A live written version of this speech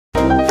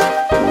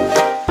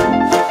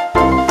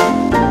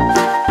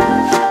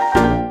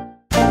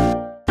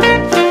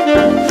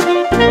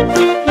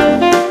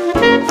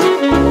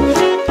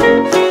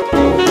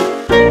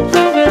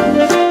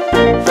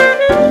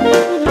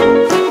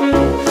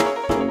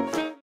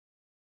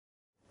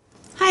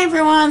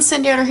everyone,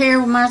 Cindy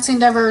here with Artsy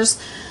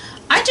Endeavours.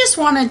 I just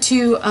wanted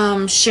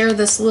to share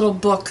this little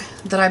book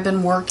that I've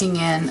been working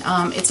in.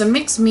 It's a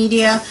mixed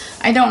media.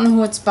 I don't know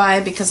who it's by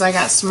because I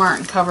got smart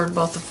and covered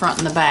both the front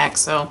and the back,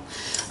 so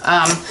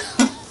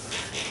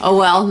oh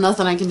well,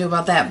 nothing I can do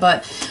about that.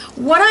 But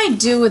what I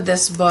do with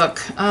this book,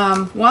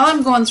 while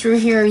I'm going through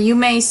here, you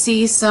may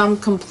see some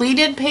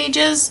completed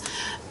pages,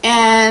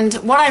 and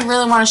what I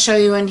really want to show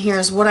you in here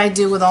is what I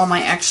do with all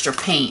my extra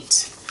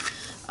paint.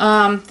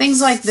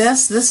 Things like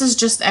this. This is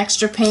just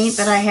extra paint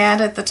that I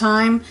had at the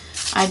time.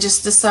 I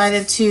just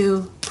decided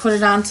to put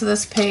it onto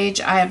this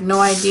page. I have no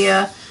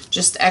idea,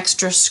 just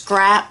extra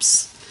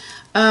scraps.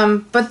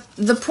 But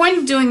the point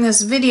of doing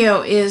this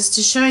video is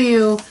to show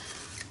you,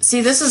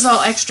 see, this is all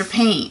extra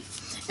paint.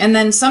 And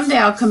then someday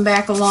I'll come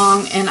back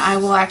along and I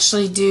will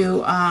actually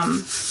do,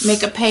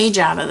 make a page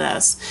out of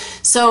this.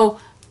 So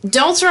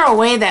don't throw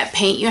away that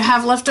paint you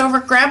have left over.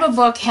 Grab a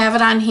book, have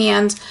it on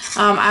hand.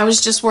 I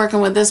was just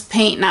working with this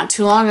paint not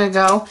too long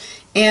ago,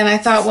 and I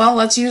thought, well,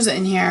 let's use it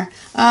in here.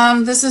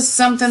 This is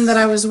something that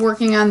I was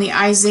working on, the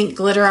eye zinc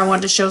glitter. I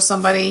wanted to show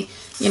somebody,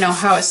 you know,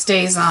 how it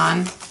stays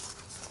on.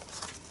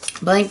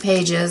 Blank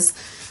pages.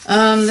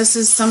 This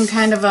is some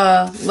kind of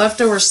a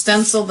leftover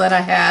stencil that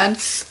I had. A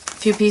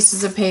few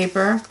pieces of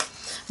paper.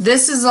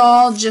 This is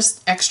all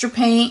just extra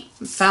paint.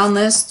 Found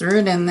this, threw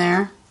it in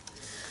there.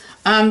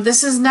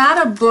 This is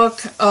not a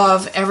book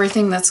of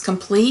everything that's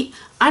complete.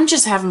 I'm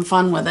just having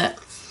fun with it.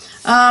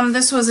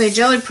 This was a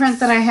jelly print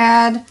that I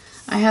had.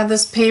 I had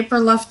this paper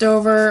left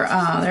over.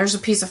 There's a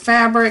piece of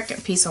fabric,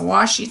 a piece of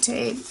washi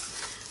tape.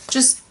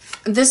 Just,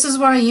 this is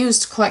what I use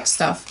to collect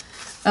stuff.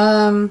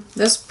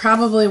 This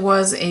probably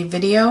was a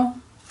video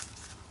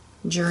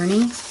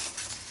journey.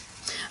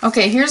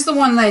 Okay, here's the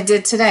one that I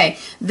did today.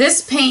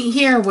 This paint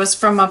here was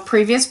from a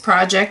previous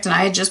project, and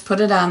I had just put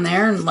it on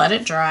there and let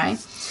it dry.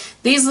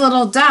 These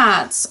little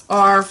dots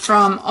are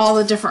from all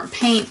the different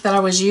paint that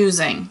I was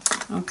using,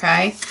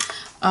 okay?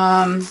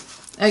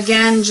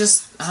 Again,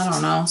 just, I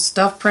don't know,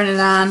 stuff printed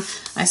on.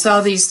 I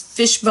saw these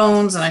fish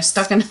bones and I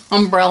stuck an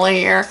umbrella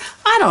here.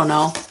 I don't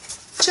know.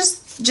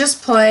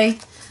 Just play.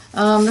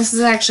 This is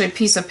actually a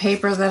piece of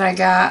paper that I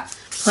got,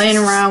 playing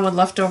around with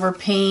leftover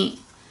paint.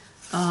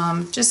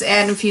 Just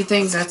adding a few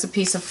things. That's a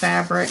piece of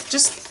fabric,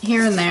 just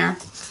here and there.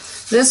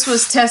 This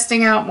was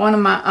testing out one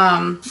of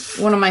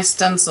my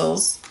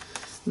stencils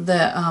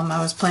that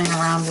I was playing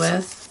around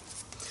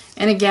with.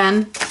 And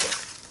again,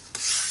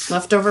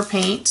 leftover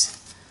paint.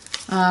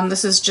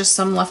 This is just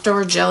some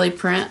leftover jelly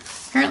print.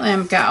 Apparently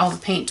I've got all the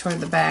paint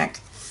toward the back.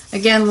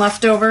 Again,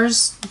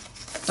 leftovers.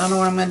 Don't know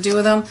what I'm going to do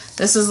with them.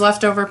 This is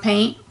leftover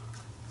paint.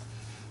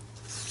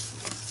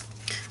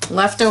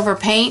 Leftover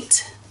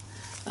paint.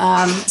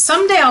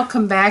 Someday I'll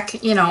come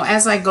back, you know,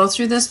 as I go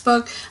through this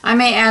book. I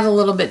may add a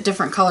little bit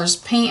different colors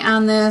of paint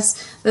on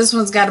this. This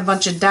one's got a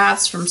bunch of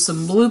dots from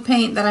some blue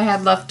paint that I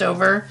had left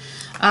over.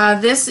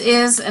 This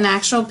is an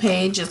actual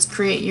page. It's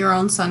Create Your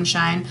Own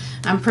Sunshine.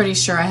 I'm pretty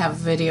sure I have a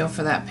video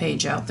for that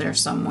page out there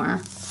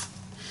somewhere.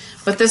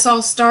 But this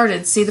all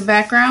started, see the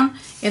background?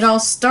 It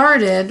all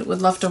started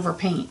with leftover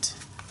paint,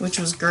 which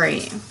was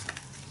great.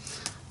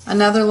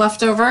 Another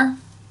leftover.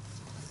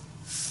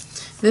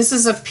 This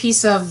is a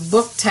piece of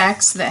book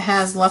text that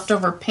has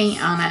leftover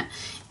paint on it.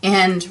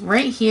 And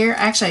right here,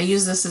 actually I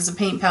use this as a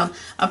paint palette.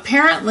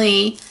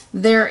 Apparently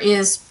there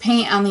is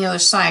paint on the other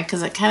side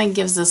because it kind of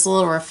gives this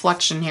little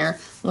reflection here.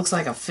 Looks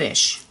like a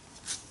fish.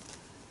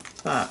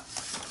 But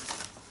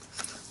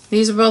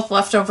these are both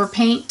leftover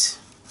paint.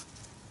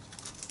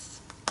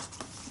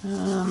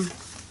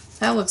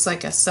 That looks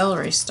like a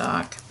celery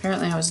stalk.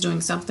 Apparently I was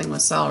doing something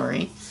with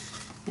celery.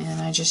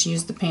 And I just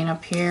used the paint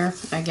up here.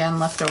 Again,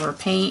 leftover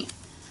paint.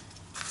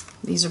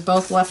 These are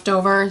both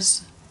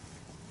leftovers.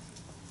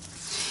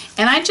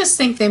 And I just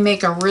think they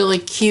make a really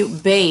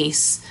cute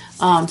base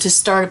to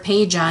start a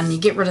page on. You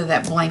get rid of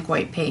that blank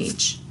white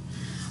page.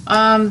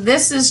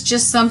 This is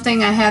just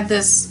something, I had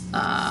this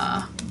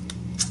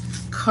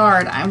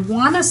card. I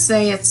want to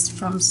say it's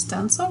from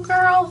Stencil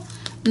Girl.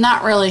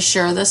 Not really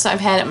sure. This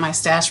I've had it in my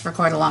stash for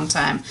quite a long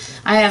time.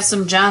 I have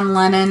some John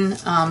Lennon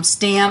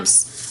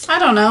stamps. I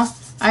don't know.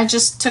 I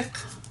just took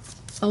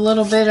a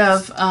little bit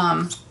of...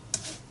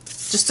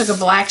 just took a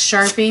black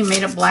Sharpie,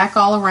 made it black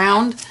all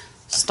around,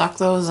 stuck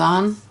those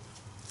on.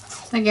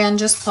 Again,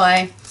 just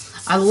play.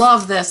 I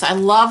love this. I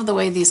love the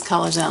way these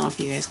colors, I don't know if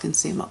you guys can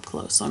see them up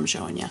close, so I'm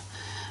showing you.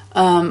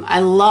 I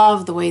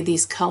love the way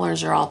these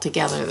colors are all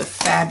together. They're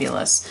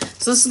fabulous.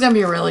 So this is going to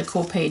be a really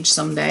cool page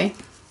someday.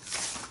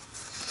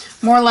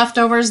 More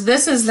leftovers.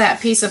 This is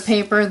that piece of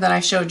paper that I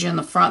showed you in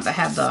the front that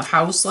had the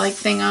house-like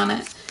thing on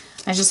it.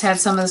 I just had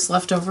some of this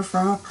left over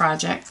from a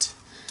project.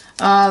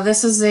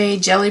 This is a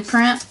jelly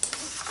print.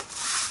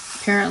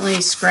 Apparently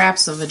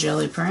scraps of a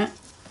jelly print.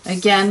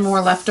 Again,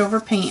 more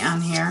leftover paint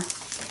on here.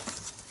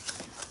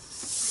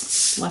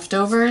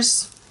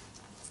 Leftovers.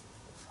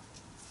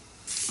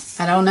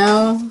 I don't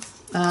know.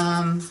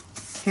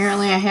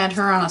 Apparently I had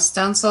her on a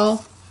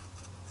stencil.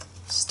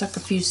 Stuck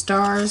a few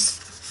stars.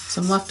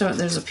 Some leftover.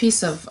 There's a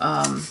piece of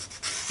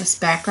this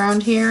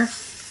background here.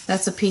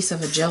 That's a piece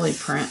of a jelly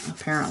print,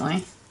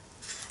 apparently.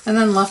 And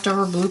then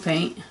leftover blue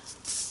paint.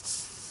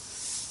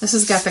 This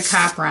has got the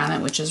copper on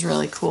it, which is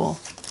really cool.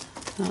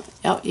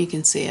 Oh, you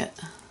can see it.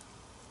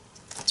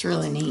 It's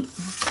really neat.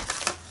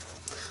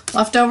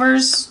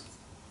 Leftovers.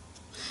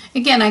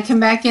 Again, I come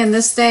back in.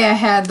 This day I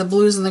had the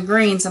blues and the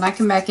greens, and I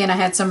come back in, I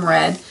had some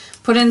red.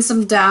 Put in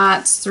some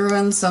dots, threw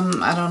in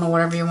some, I don't know,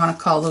 whatever you want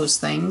to call those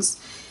things.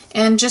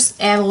 And just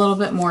add a little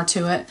bit more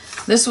to it.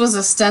 This was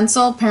a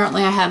stencil.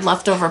 Apparently I had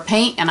leftover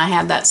paint, and I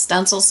had that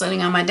stencil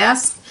sitting on my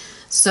desk.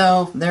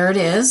 So there it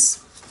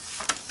is.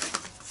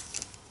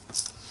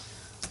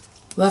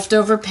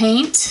 Leftover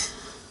paint.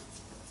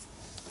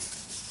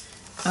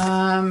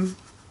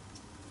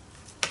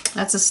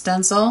 That's a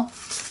stencil.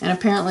 And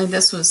apparently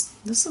this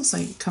looks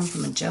like it come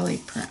from a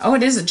jelly print. Oh,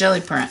 it is a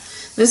jelly print.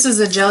 This is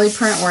a jelly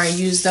print where I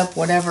used up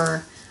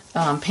whatever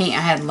paint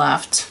I had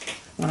left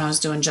when I was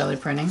doing jelly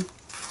printing.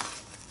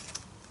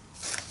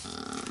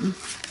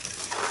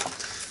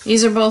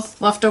 These are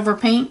both leftover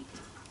paint.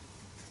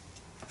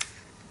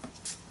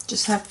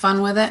 Just have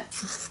fun with it.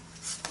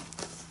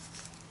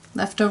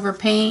 Leftover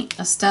paint,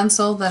 a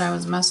stencil that I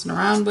was messing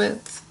around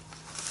with.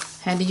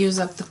 Had to use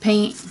up the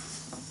paint.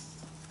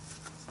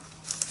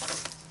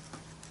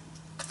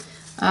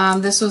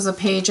 This was a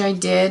page I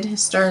did. It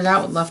started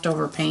out with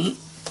leftover paint.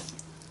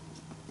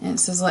 And it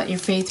says, let your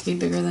faith be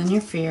bigger than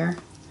your fear.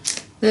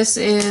 This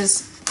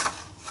is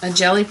a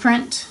jelly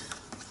print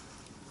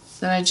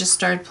that I just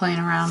started playing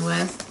around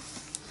with.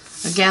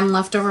 Again,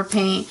 leftover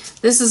paint.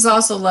 This is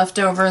also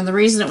leftover, and the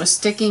reason it was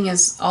sticking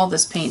is all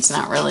this paint's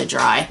not really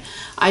dry.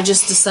 I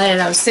just decided,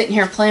 I was sitting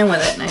here playing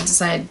with it, and I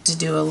decided to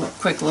do a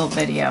quick little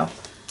video.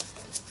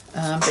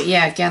 But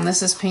yeah, again,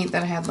 this is paint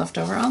that I had left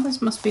over. Oh,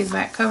 this must be the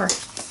back cover.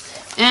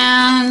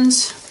 And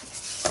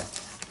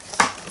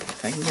if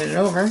I can get it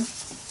over,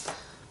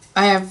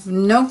 I have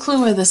no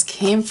clue where this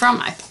came from.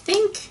 I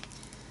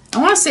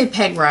want to say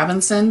Peg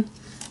Robinson,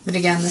 but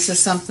again, this is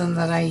something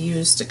that I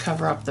used to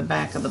cover up the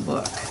back of the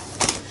book.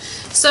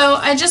 So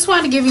I just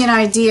wanted to give you an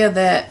idea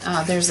that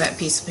there's that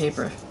piece of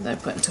paper that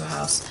I put into a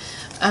house.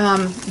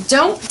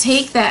 Don't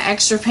take that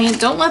extra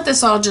paint. Don't let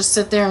this all just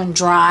sit there and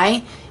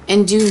dry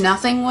and do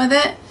nothing with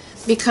it,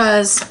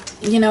 because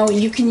you know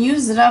you can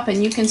use it up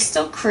and you can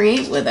still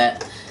create with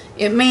it.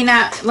 It may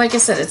not, like I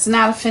said, it's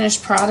not a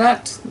finished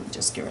product. Let me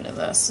just get rid of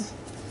this.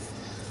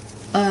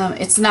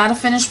 It's not a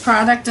finished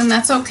product, and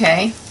that's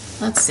okay.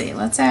 Let's see.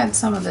 Let's add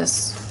some of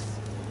this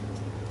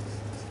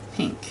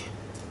pink.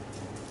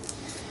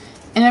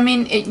 And I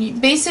mean,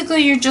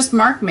 basically you're just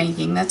mark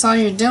making. That's all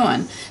you're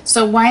doing.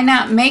 So why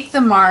not make the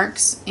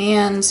marks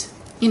and,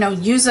 you know,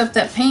 use up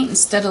that paint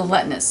instead of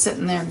letting it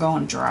sitting there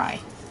going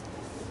dry.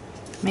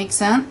 Make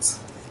sense?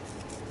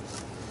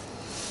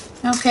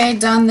 Okay,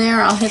 done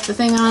there. I'll hit the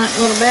thing on it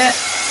a little bit.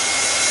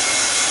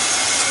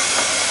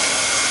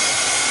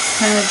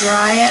 Kind of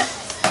dry it.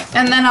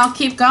 And then I'll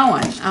keep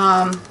going.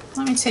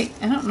 Let me take,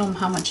 I don't know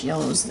how much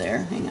yellow's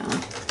there. Hang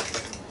on.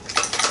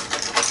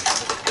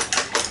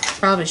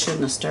 Probably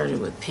shouldn't have started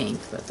with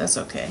pink, but that's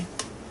okay.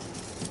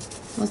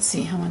 Let's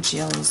see how much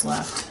yellow's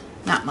left.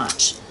 Not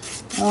much.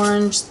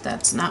 Orange,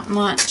 that's not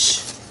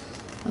much.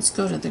 Let's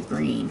go to the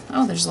green.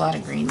 Oh, there's a lot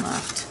of green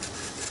left.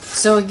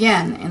 So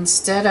again,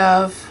 instead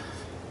of,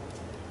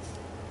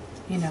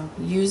 you know,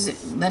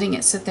 letting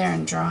it sit there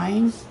and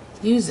drying,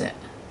 use it.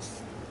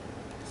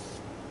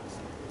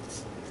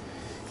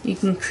 You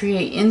can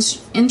create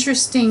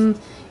interesting,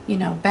 you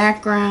know,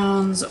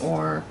 backgrounds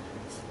or,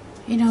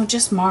 you know,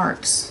 just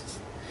marks.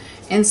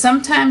 And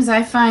sometimes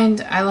I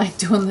find I like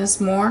doing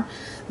this more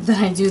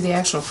than I do the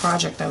actual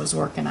project I was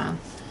working on.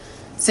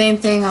 Same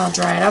thing, I'll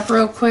dry it up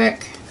real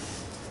quick.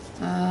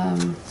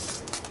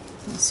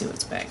 Let's see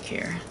what's back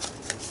here.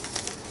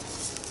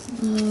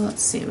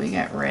 Let's see, we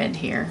got red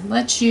here.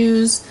 Let's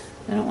use,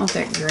 I don't want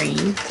that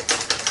green.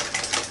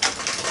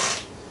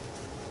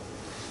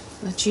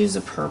 Let's use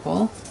a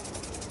purple.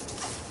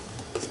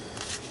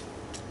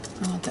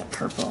 I want that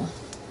purple.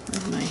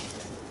 Where's my,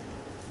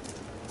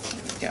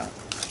 there we go.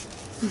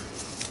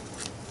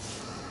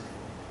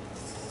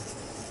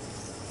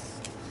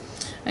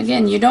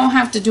 Again, you don't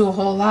have to do a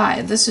whole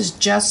lot. This is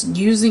just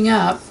using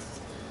up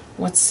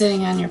what's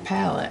sitting on your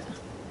palette.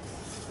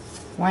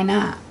 Why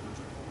not?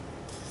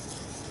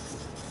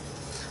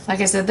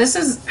 Like I said, this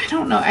is, I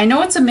don't know. I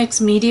know it's a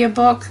mixed media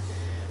book,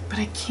 but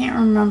I can't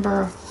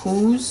remember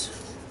whose,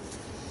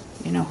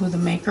 you know, who the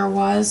maker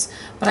was.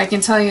 But I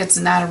can tell you it's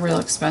not a real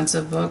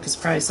expensive book. It's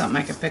probably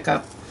something I could pick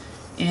up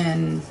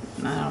in,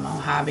 I don't know,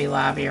 Hobby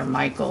Lobby or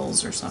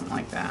Michael's or something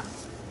like that.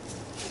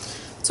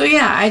 So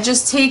yeah, I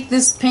just take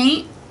this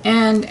paint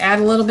and add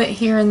a little bit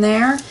here and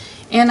there,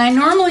 and I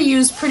normally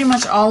use pretty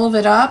much all of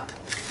it up.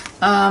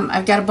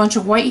 I've got a bunch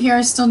of white here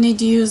I still need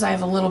to use. I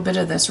have a little bit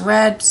of this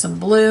red, some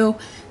blue,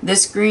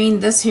 this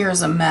green. This here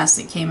is a mess.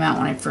 It came out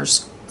when I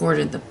first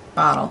squirted the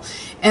bottle.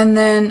 And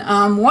then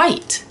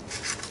white.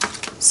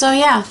 So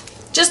yeah,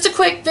 just a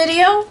quick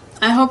video.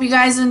 I hope you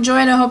guys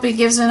enjoyed. I hope it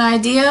gives an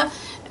idea,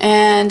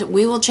 and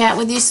we will chat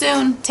with you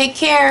soon. Take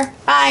care.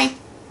 Bye.